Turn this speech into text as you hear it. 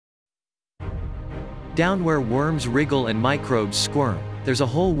Down where worms wriggle and microbes squirm, there's a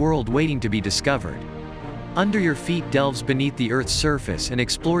whole world waiting to be discovered. Under Your Feet delves beneath the Earth's surface and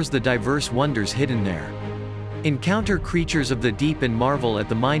explores the diverse wonders hidden there. Encounter creatures of the deep and marvel at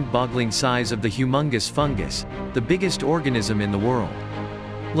the mind-boggling size of the humongous fungus, the biggest organism in the world.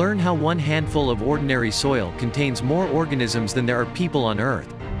 Learn how one handful of ordinary soil contains more organisms than there are people on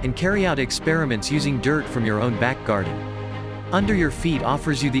Earth, and carry out experiments using dirt from your own back garden. Under Your Feet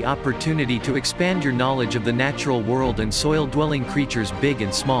offers you the opportunity to expand your knowledge of the natural world and soil-dwelling creatures big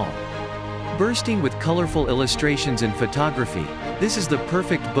and small. Bursting with colorful illustrations and photography, this is the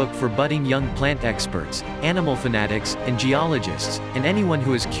perfect book for budding young plant experts, animal fanatics, and geologists, and anyone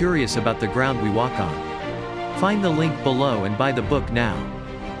who is curious about the ground we walk on. Find the link below and buy the book now.